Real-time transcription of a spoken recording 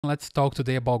Let's talk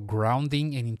today about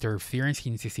grounding and interference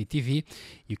in CCTV.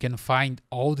 You can find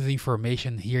all this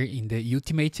information here in the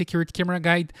Ultimate Security Camera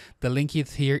Guide. The link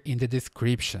is here in the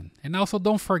description. And also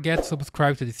don't forget to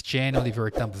subscribe to this channel, leave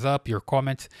your thumbs up, your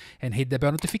comments, and hit the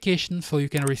bell notification so you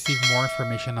can receive more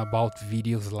information about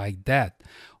videos like that.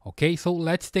 Okay, so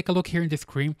let's take a look here in the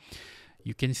screen.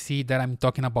 You can see that I'm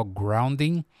talking about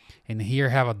grounding, and here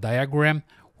I have a diagram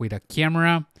with a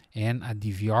camera and a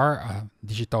DVR, a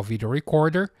digital video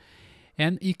recorder.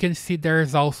 And you can see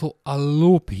there's also a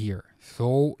loop here.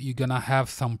 So you're gonna have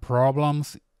some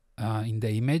problems in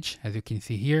the image. As you can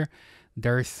see here,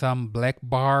 there's some black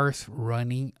bars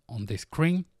running on the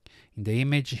screen. In the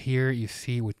image here, you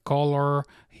see with color,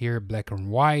 here black and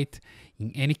white.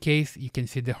 In any case, you can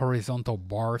see the horizontal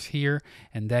bars here,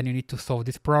 and then you need to solve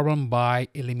this problem by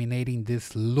eliminating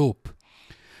this loop.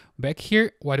 Back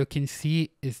here, what you can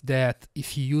see is that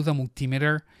if you use a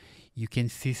multimeter, you can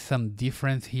see some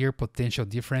difference here, potential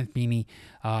difference, meaning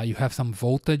you have some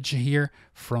voltage here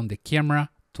from the camera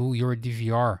to your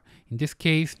DVR. In this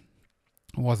case,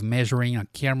 I was measuring a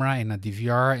camera and a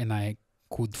DVR, and I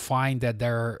could find that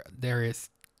there is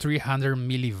 300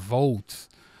 millivolts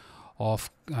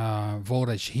of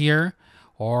voltage here,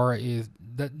 or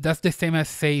that's the same as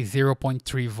say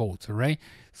 0.3 volts, right?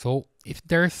 So if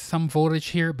there's some voltage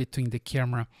here between the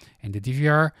camera and the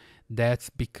DVR, that's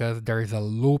because there is a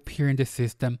loop here in the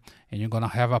system, and you're gonna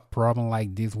have a problem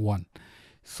like this one.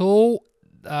 So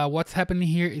what's happening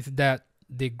here is that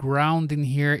the grounding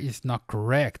here is not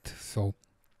correct. So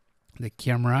the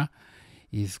camera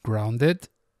is grounded,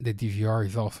 the DVR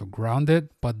is also grounded,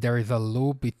 but there is a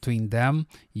loop between them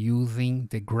using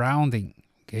the grounding.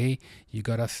 Okay, you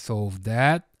gotta solve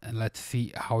that, and let's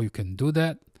see how you can do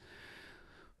that.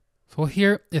 So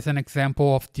here is an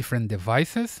example of different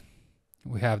devices.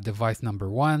 We have device number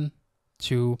 1,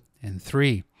 2, and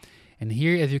 3. And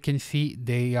here, as you can see,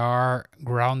 they are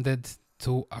grounded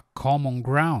to a common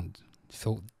ground.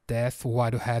 So that's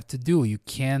what you have to do. You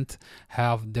can't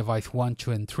have device 1,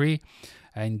 2, and 3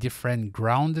 in different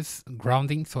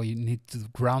grounding. So you need to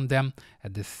ground them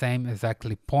at the same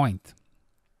exactly point.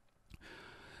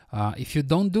 If you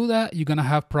don't do that, you're gonna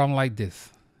have a problem like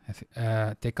this.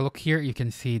 Take a look here. You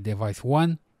can see device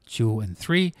 1, 2, and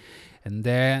 3, and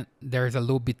then there's a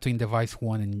loop between device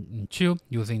 1 and 2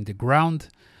 using the ground.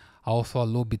 Also a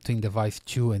loop between device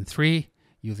 2 and 3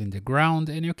 using the ground,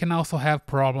 and you can also have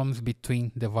problems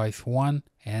between device 1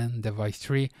 and device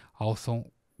 3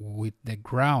 also with the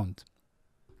ground.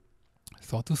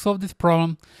 So to solve this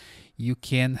problem, you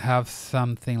can have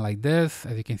something like this.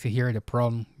 As you can see here, the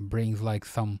problem brings like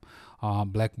some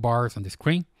black bars on the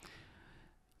screen.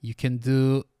 You can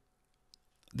do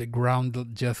the ground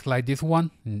just like this one.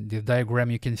 In this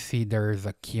diagram, you can see there is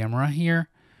a camera here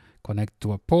connected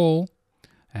to a pole,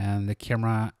 and the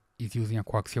camera is using a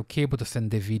coaxial cable to send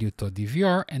the video to a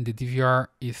DVR, and the DVR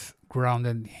is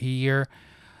grounded here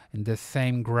in the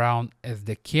same ground as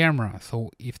the camera.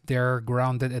 So if they're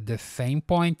grounded at the same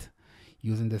point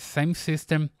using the same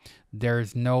system,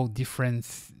 there's no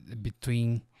difference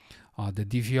between the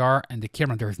DVR and the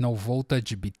camera. There's no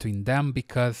voltage between them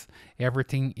because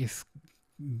everything is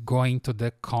going to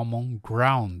the common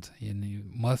ground, and you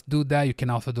must do that. You can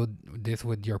also do this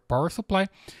with your power supply.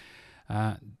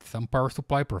 Some power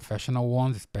supply, professional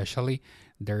ones especially,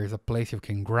 there is a place you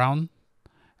can ground,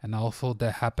 and also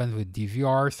that happens with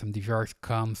DVRs. Some DVRs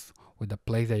comes with a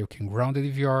place that you can ground the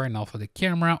DVR and also the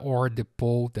camera or the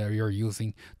pole that you're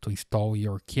using to install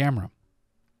your camera.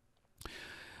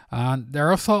 There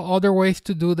are also other ways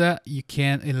to do that. You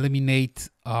can eliminate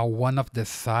one of the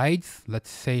sides. Let's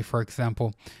say, for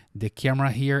example, the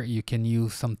camera here, you can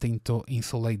use something to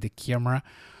insulate the camera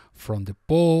from the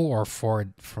pole or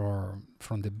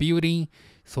from the building,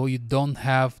 so you don't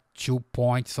have 2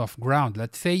 points of ground.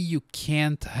 Let's say you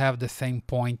can't have the same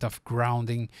point of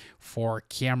grounding for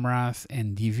cameras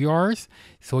and DVRs,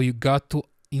 so you got to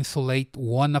insulate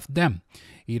one of them.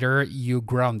 Either you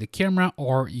ground the camera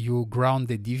or you ground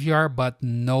the DVR, but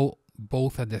no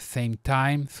both at the same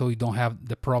time, so you don't have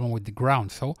the problem with the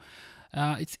ground. So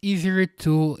it's easier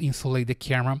to insulate the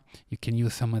camera. You can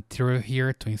use some material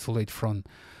here to insulate from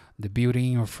the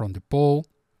building or from the pole,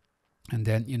 and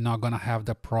then you're not gonna have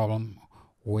the problem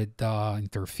with the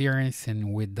interference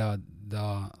and with the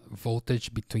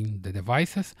voltage between the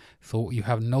devices. So you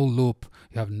have no loop,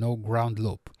 you have no ground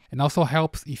loop. It also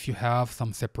helps if you have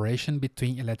some separation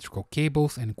between electrical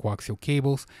cables and coaxial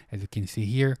cables. As you can see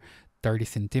here, 30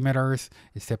 centimeters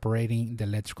is separating the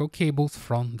electrical cables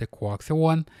from the coaxial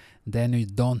one. Then you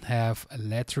don't have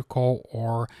electrical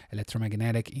or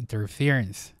electromagnetic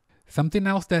interference. Something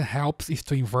else that helps is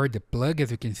to invert the plug.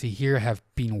 As you can see here, I have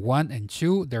pin 1 and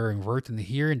 2. They're inverted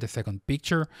here in the second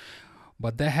picture,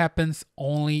 but that happens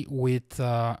only with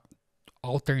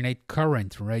alternate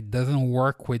current, right? Doesn't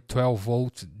work with 12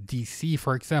 volts DC,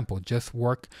 for example. Just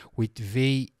work with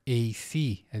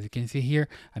VAC. As you can see here,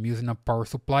 I'm using a power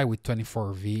supply with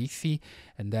 24 VAC,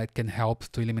 and that can help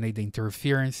to eliminate the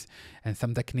interference. And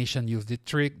some technicians use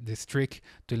this trick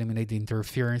to eliminate the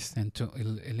interference and to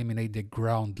eliminate the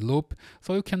ground loop.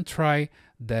 So you can try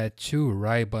that too,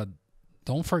 right? But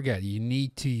don't forget, you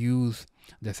need to use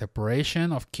the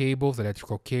separation of cables,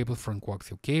 electrical cables from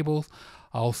coaxial cables.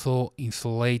 Also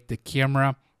insulate the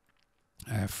camera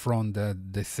from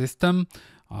the system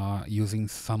using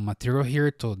some material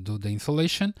here to do the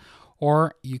insulation,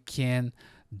 or you can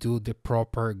do the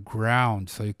proper ground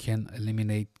so you can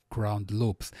eliminate ground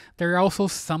loops. There are also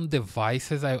some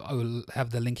devices, I will have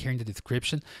the link here in the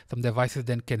description, some devices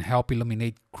that can help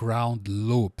eliminate ground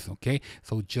loops, okay?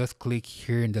 So just click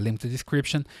here in the link to the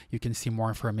description, you can see more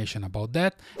information about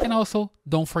that. And also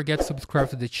don't forget to subscribe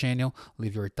to the channel,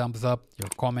 leave your thumbs up, your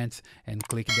comments, and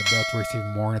click the bell to receive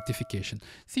more notification.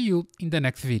 See you in the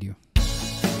next video.